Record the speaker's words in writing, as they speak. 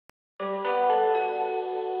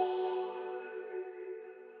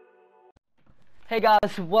Hey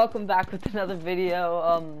guys, welcome back with another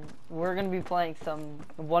video. We're gonna be playing some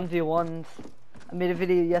 1v1s. I made a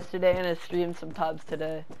video yesterday and I streamed sometimes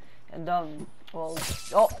today. And well,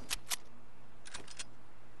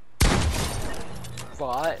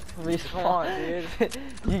 What? Respawn. Come on, dude.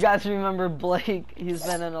 You guys remember Blake? He's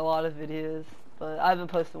been in a lot of videos, but I haven't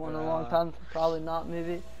posted one in a long time. So probably not,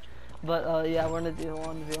 maybe. But yeah, we're gonna do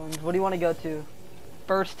 1v1s. What do you want to go to?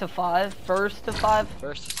 First to 5? First to 5?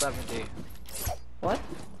 First to 70. What?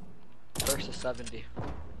 First to 70.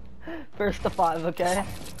 First to 5, okay?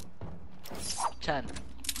 10.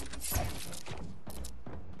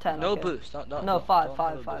 10. No okay. boost. No, 5. Don't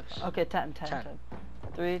 5. boost. Okay, 10.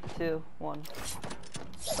 3, 2, 1.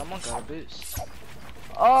 Someone got a boost.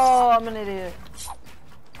 Oh, I'm an idiot.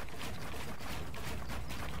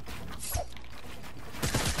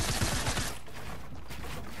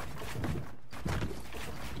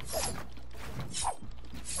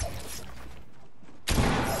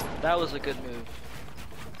 That was a good move.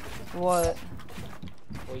 What?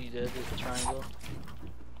 What you did with the triangle.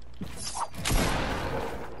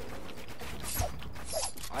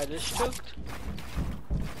 I just choked.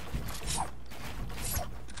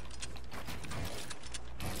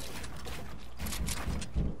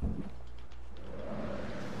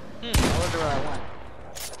 I wonder where I went.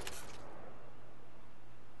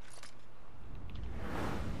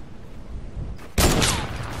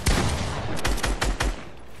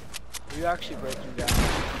 Are you actually breaking down?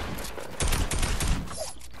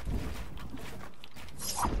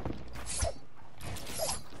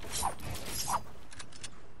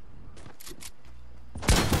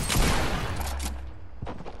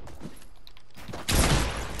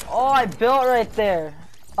 Oh, I built right there.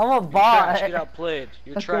 I'm a bot. You got played.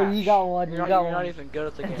 You're Okay, trash. you got one. You're You got you're one. not even good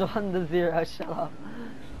at the game. It's 1-0. Shut up.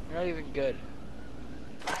 You're not even good.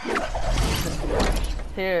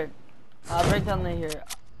 Here, I'll break down the here.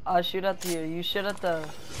 I'll shoot at the here. You shoot at the.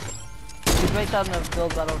 You break down the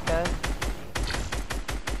build battle, okay?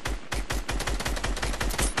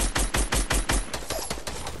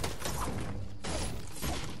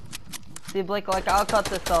 See, Blake, like I'll cut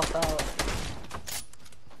this stuff out.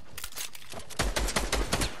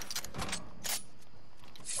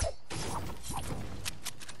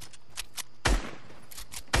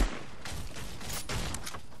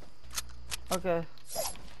 Okay.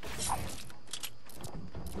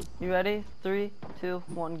 You ready? 3, 2,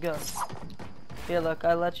 1, go. Here, look,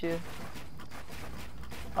 I let you.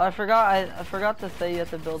 Oh, I forgot to say you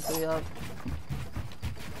have to build 3 up.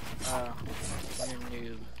 You're a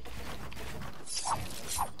noob.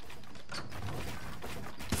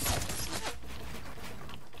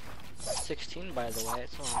 $16 by the way,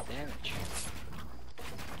 it's a lot of damage.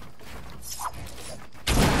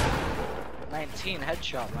 19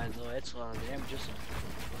 headshot by the way, it's a lot of damage.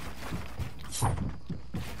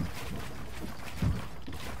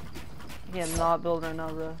 Yeah, I'm not building now,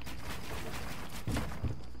 bro.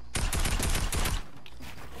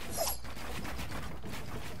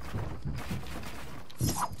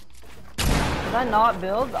 Did I not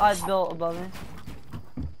build? I built above me.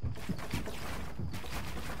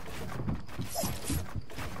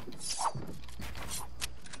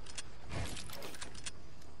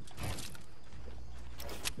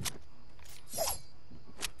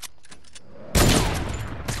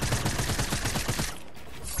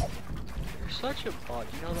 Such a bot,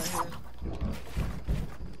 you know that here?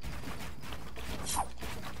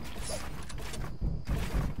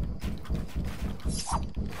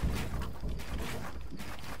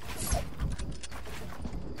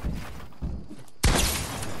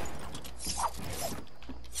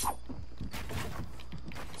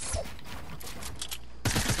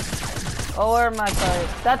 Oh, we're at max height.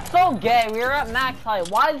 That's so gay. We were at max height.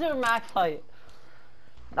 Why is there max height?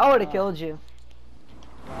 I would have killed you.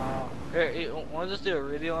 Here, wanna just do a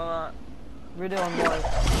video on Video on what?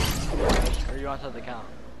 that? Or you want to have the count?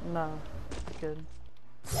 No. Good.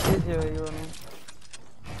 Here's your you running.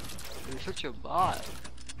 You're such a bot.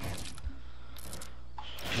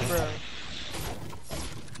 Bro.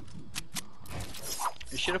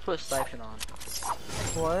 You should have put a siphon on.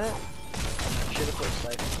 What? You should have put a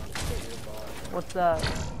siphon on. But you're a bot. What's that?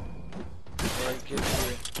 Or it gives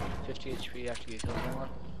you 50 HP after you kill someone.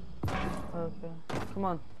 Okay. Come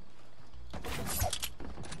on.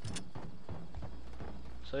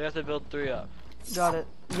 So you have to build 3 up. Got it.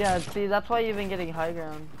 Yeah, see, that's why you've been getting high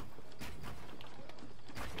ground.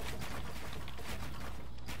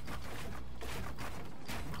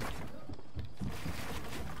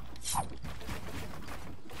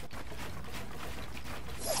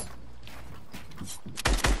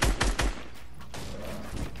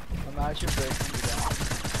 Imagine breaking you down.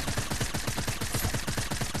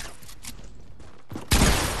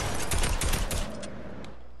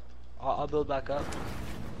 build back up.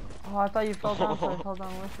 Oh, I thought you fell down, so I fell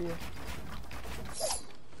down with you.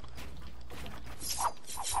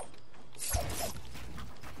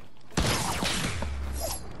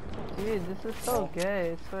 Dude, this is so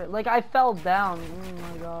gay. I swear. Like, I fell down. Oh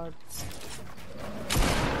my god.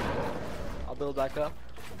 I'll build back up.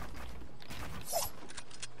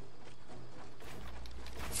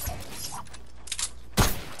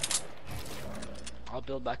 I'll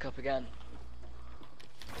build back up again.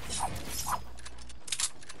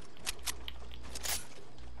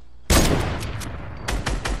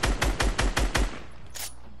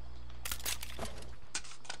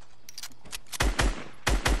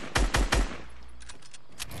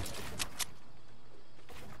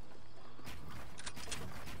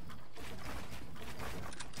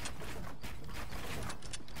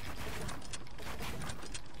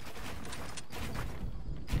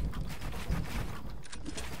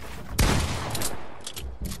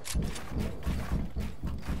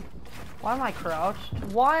 Why am I crouched?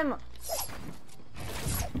 Why am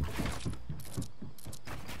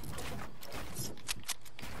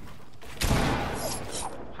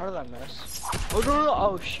How did I miss? Oh no!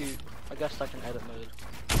 Oh shoot! I got stuck in edit mode.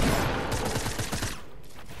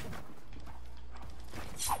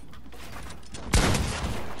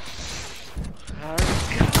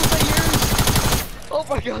 Oh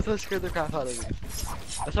my god, that scared the crap out of me.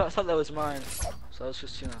 I thought that was mine. So I was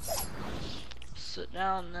just gonna sit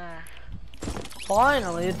down there.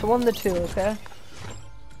 Finally, it's 1-2, okay?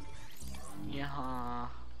 Yeah. I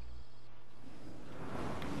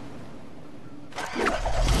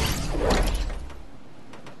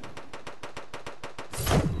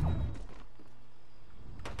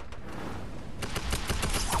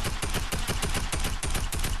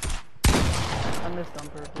missed on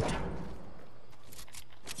purpose.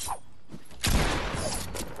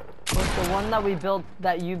 With the one that we built,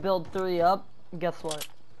 that you built 3 up, guess what?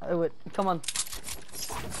 I would, come on.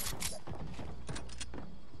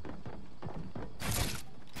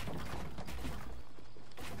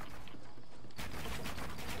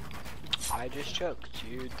 I just choked.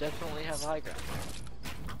 You definitely have high ground.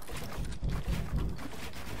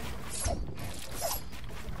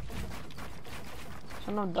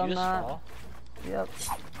 Shouldn't have Did done you just that. fall? Yep.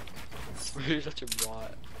 You're such a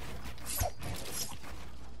bot.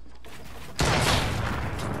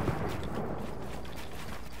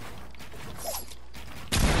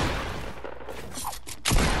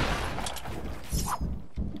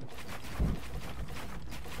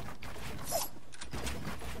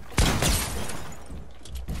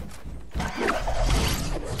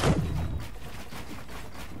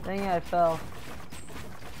 Dang it, I fell.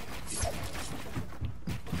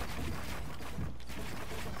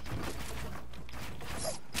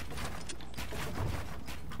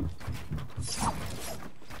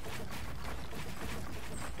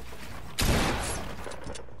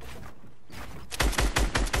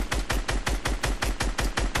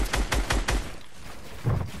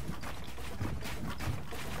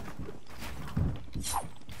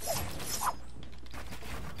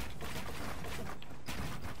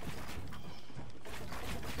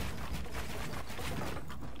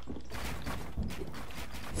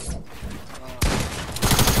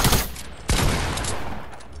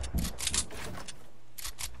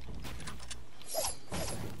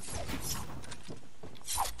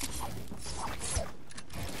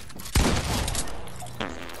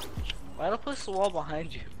 Why did I place the wall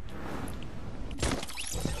behind you?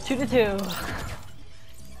 2-2.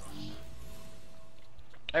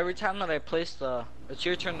 Every time that I place the... It's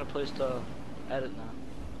your turn to place the edit now.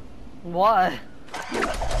 What?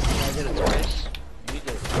 I did it twice. You did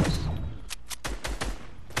it twice.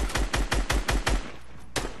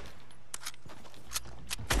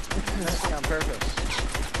 Messing on purpose.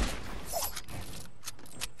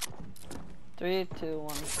 3, 2,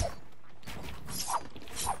 1.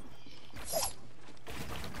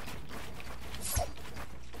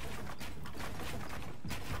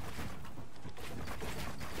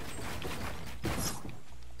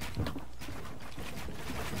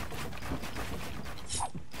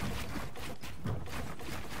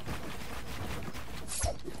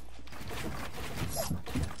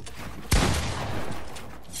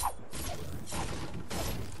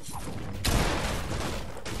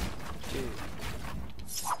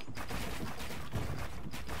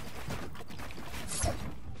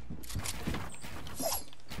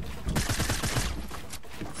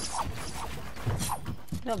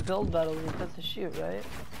 You know, build battle, you have to shoot, right?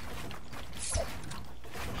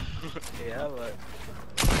 Yeah, but...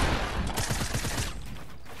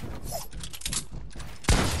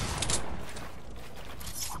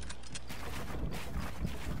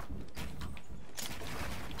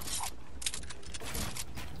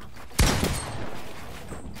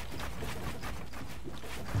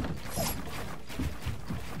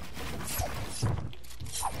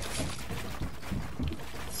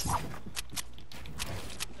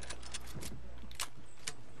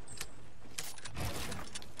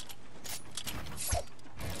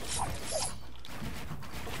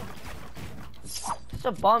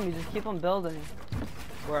 such a bum. You just keep on building.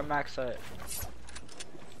 We're at max height.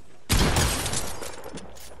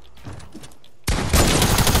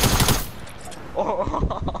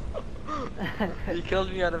 Oh, you killed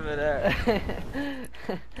me out of midair.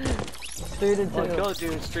 3-2. Oh, I killed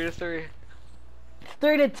you. It's 3-3.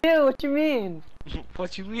 3-2. What you mean?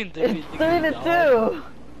 What you mean, dude? It's 3-2.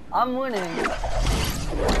 I'm winning.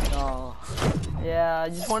 No. Yeah, I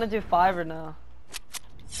just want to do 5 or no.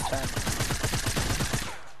 10.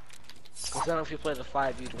 Because then if you play the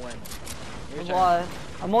 5, you'd win. Your turn. Why?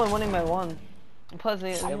 I'm only winning by 1. And plus,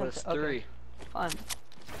 Yeah, but it's 3. Okay. Fine.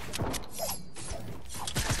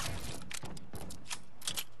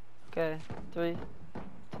 Okay, 3,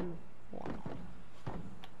 2, 1.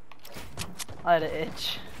 I had an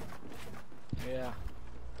itch. Yeah.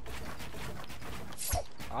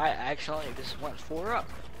 I actually just went 4 up.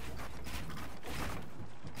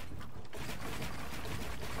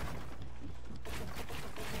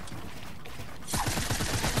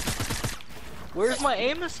 Where's my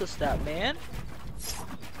aim assist at, man?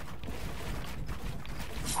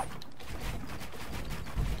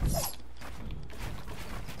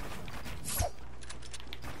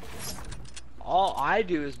 All I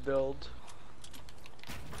do is build.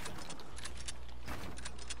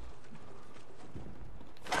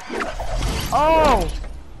 Oh!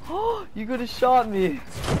 You could have shot me.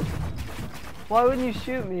 Why wouldn't you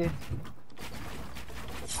shoot me?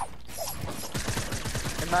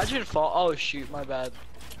 Imagine fall. Oh shoot, my bad.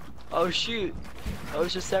 Oh shoot. I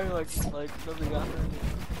was just having like nothing got me.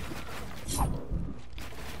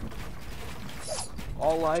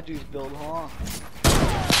 All I do is build, huh?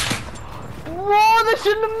 Whoa, that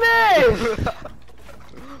shouldn't have missed!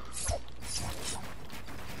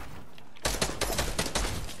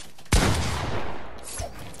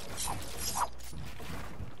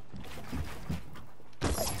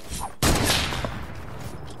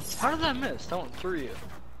 How did that miss? That went through you.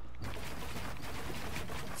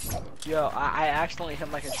 Yo, I accidentally hit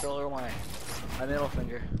my controller with my middle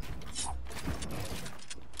finger.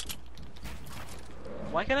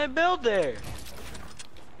 Why can't I build there?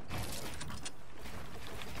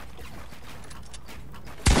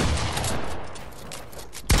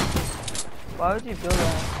 Why would you build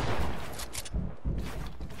that?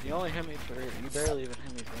 You only hit me for, you barely even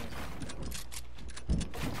hit me for it.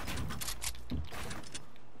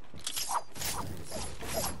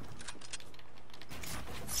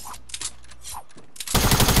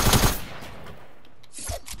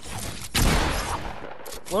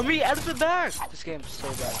 Let me out of the back! This game's so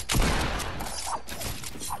bad.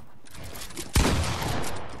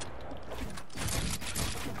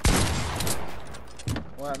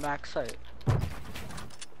 We're at max height.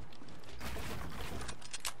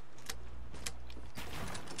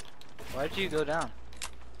 Why'd you go down?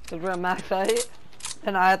 Because we're at max height,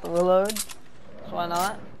 and I have to reload. So why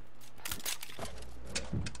not?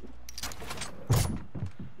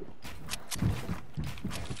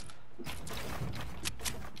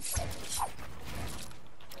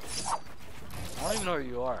 I don't even know where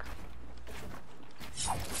you are.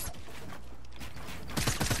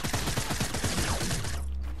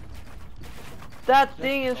 That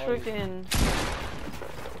thing is freaking...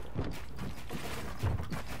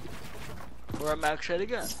 We're at max height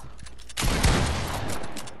again.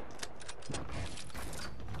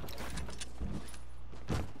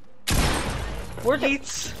 Where's it?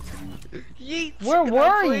 Yeets! Yeets! Where Can were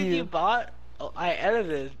I play you? You bot? Oh, I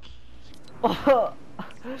edited.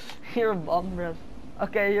 You're a bum, bro.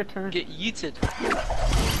 Okay, your turn. Get yeeted.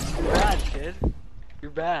 You're bad, kid.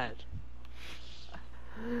 You're bad.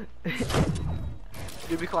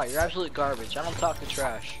 Dude, be quiet. You're absolute garbage. I don't talk to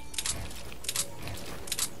trash.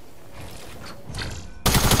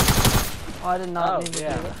 Oh, I did not mean to do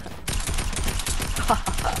that.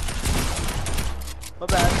 My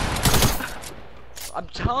bad. I'm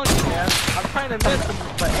telling you, man. I'm trying to miss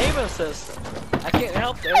my aim assist. I can't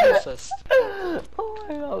help the aim assist. Oh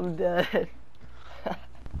my god, I'm dead.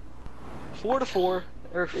 4-4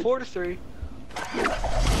 or 4-3.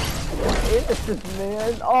 Innocent,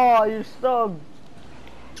 man. Oh, you're so.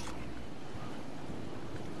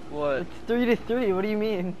 What? It's 3-3. What do you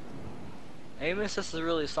mean? Aim assist is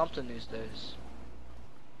really something these days.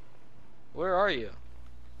 Where are you?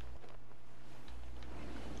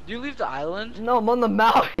 Did you leave the island? No, I'm on the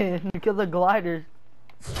mountain because of gliders.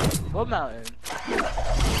 What mountain?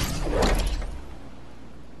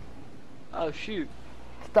 Oh shoot.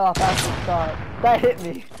 Stop, actually stop. That hit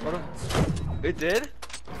me. What it did?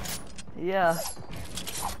 Yeah.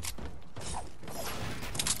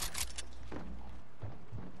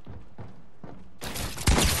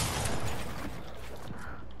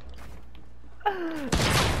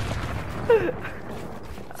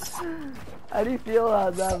 How do you feel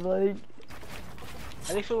about that, Blake?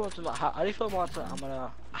 How do you feel about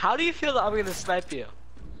how do you feel that I'm gonna snipe you?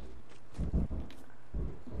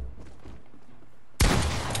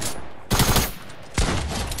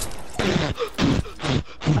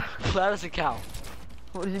 That doesn't count.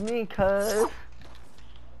 What do you mean, cuz?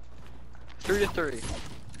 3-3.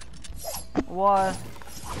 Why?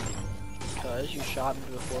 Cause you shot me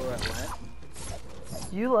before I went.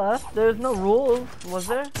 You left. There's no rules, was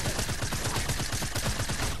there?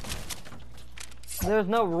 There's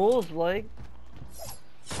no rules, Blake.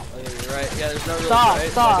 Oh yeah, you're right. Yeah, there's no rules, Stop,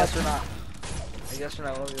 right? stop. I guess we're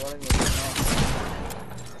not running it.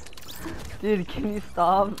 Dude, can you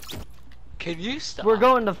stop? Can you stop? We're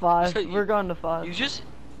going to 5. So We're going to 5. You just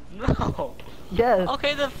no. Yes.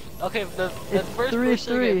 Okay, the first 3-3.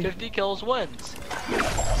 person to get 50 kills wins.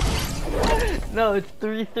 No, it's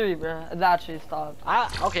 3-3, bro. It's actually stop.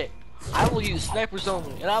 Okay. I will use snipers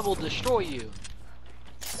only, and I will destroy you.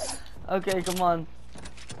 Okay, come on.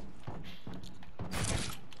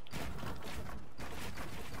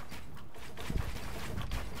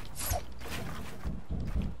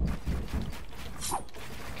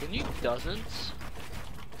 Can you dozens?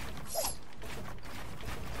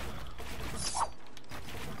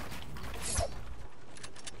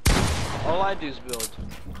 All I do is build.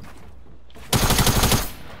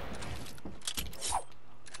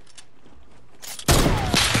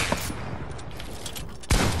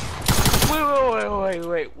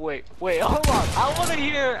 Wait, hold on. I wanna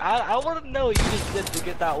hear, I wanna know what you just did to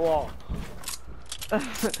get that wall.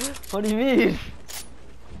 What do you mean?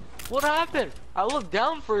 What happened? I looked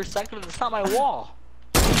down for a second and it's not my wall.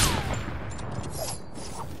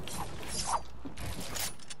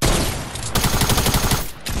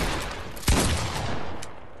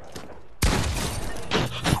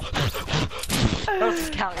 That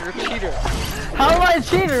doesn't count, you're a cheater. How am I a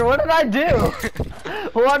cheater? What did I do?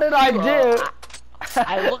 What did I do?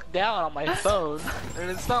 I looked down on my phone and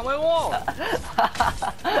it's not my wall.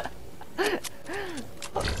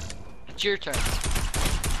 It's your turn.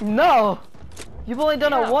 No. You've only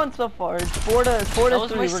done it once so far. It's 4 to 3. That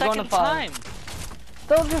was my We're going to second 5. time.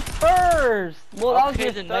 That was your first. Well, that was Okay,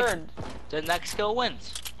 your the third. The next kill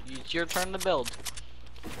wins. It's your turn to build.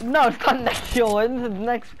 No, it's not next kill wins. It's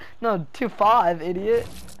next. No, 2-5, idiot.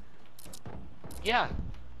 Yeah.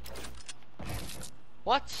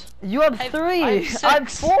 What? You have 3. I have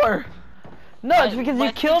 4. No, it's because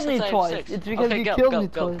you killed me twice. It's because you killed me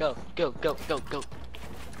twice. Go.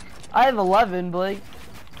 I have 11, Blake.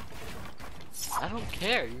 I don't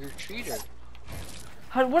care. You're a cheater.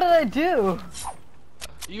 What did I do?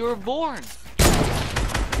 You were born.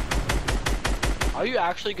 Are you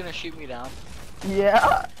actually gonna shoot me down?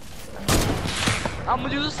 Yeah. I'm gonna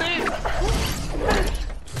do the same.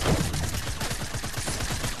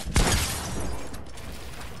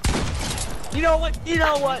 You know what?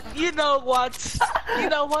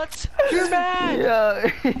 You're mad.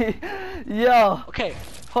 Yo. Okay.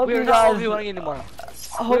 Hope we are you not guys. overviewing anymore.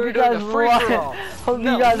 Hope you guys like. Hope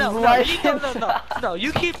you guys like. No,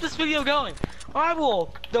 you keep this video going. I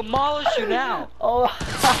will demolish you now. Oh.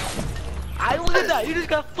 Look at that. You just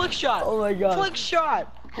got flick shot. Oh my god. Flick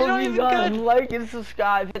shot. You're Hope not you even guys good. like and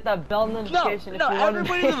subscribe. Hit that bell notification if you want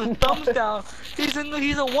everybody to give a thumbs down. He's a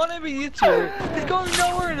wannabe YouTuber. He's going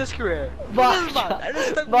nowhere in his career. Bye,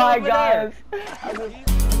 Bye guys.